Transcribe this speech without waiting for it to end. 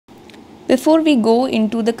Before we go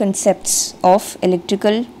into the concepts of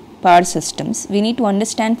electrical power systems, we need to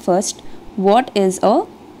understand first what is a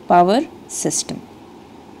power system,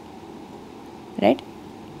 right?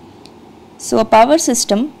 So a power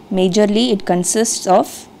system, majorly it consists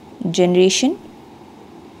of generation,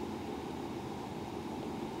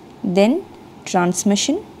 then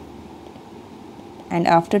transmission, and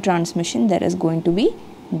after transmission there is going to be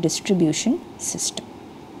distribution system.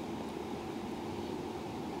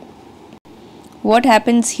 What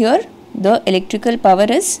happens here? The electrical power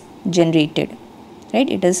is generated, right?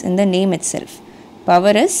 It is in the name itself.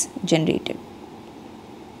 Power is generated.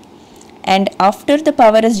 And after the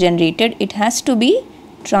power is generated, it has to be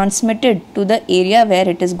transmitted to the area where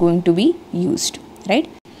it is going to be used, right?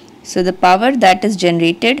 So the power that is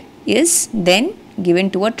generated is then given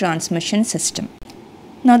to a transmission system.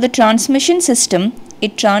 Now the transmission system,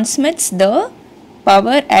 it transmits the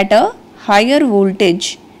power at a higher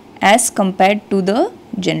voltage as compared to the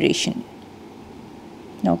generation.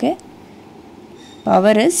 Okay,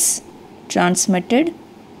 power is transmitted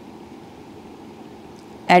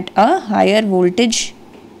at a higher voltage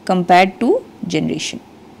compared to generation.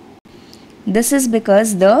 This is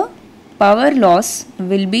because the power loss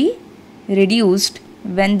will be reduced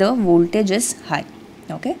when the voltage is high.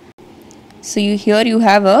 Okay, so here you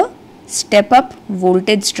have a step up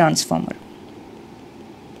voltage transformer.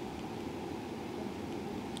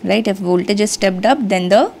 Right, if voltage is stepped up, then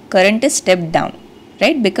the current is stepped down,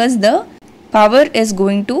 right, because the power is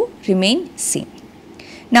going to remain same.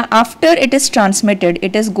 Now after it is transmitted,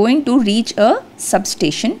 it is going to reach a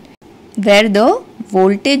substation where the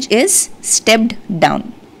voltage is stepped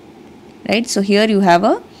down, right? So here you have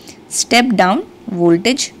a step down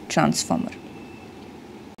voltage transformer.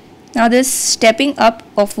 Now this stepping up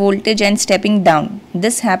of voltage and stepping down,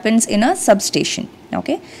 this happens in a substation.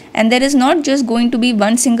 Okay, and there is not just going to be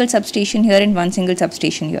one single substation here and one single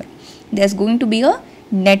substation here. There is going to be a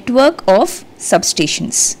network of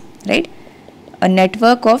substations, right? A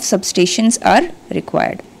network of substations are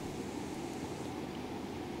required.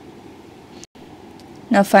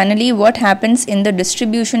 Now finally, what happens in the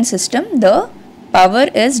distribution system? The power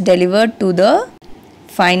is delivered to the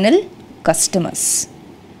final customers,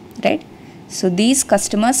 right? So these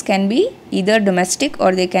customers can be either domestic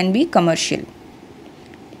or they can be commercial.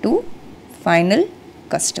 To final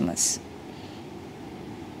customers.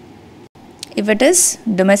 If it is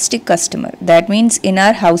domestic customer, that means in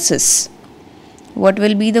our houses, what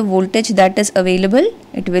will be the voltage that is available?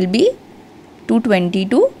 It will be 220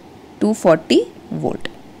 to 240 volt.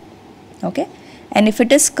 Okay, and if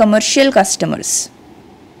it is commercial customers,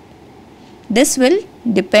 this will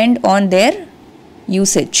depend on their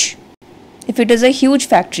usage. If it is a huge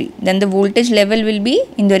factory, then the voltage level will be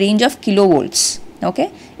in the range of kilovolts.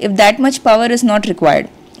 Okay, if that much power is not required,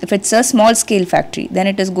 if it's a small scale factory, then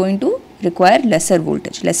it is going to require lesser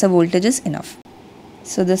voltage. Lesser voltage is enough.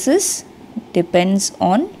 So this is depends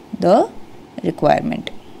on the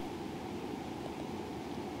requirement.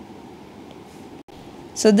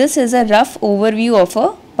 So this is a rough overview of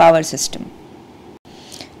a power system.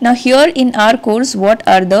 Now here in our course, what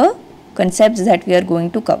are the concepts that we are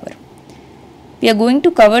going to cover? We are going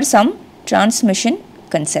to cover some transmission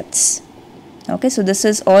concepts. Okay, so this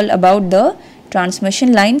is all about the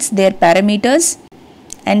transmission lines, their parameters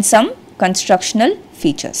and some constructional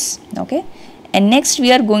features. Okay, and next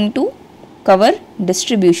we are going to cover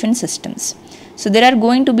distribution systems. So there are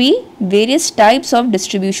going to be various types of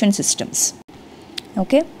distribution systems.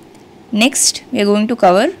 Okay, next we are going to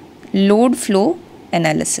cover load flow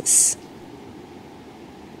analysis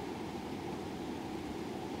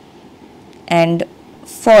and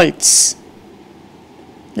faults.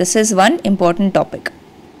 This is one important topic.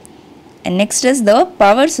 And next is the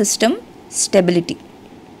power system stability.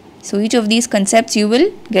 So each of these concepts you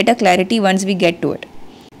will get a clarity once we get to it.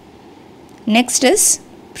 Next is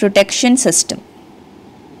protection system.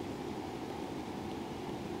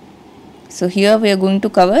 So here we are going to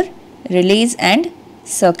cover relays and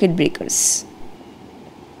circuit breakers.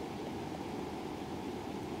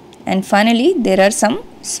 And finally, there are some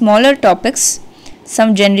smaller topics,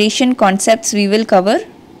 some generation concepts we will cover,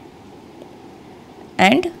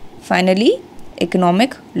 and finally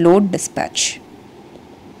economic load dispatch.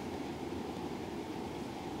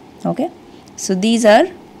 Okay, so these are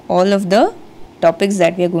all of the topics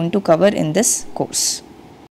that we are going to cover in this course.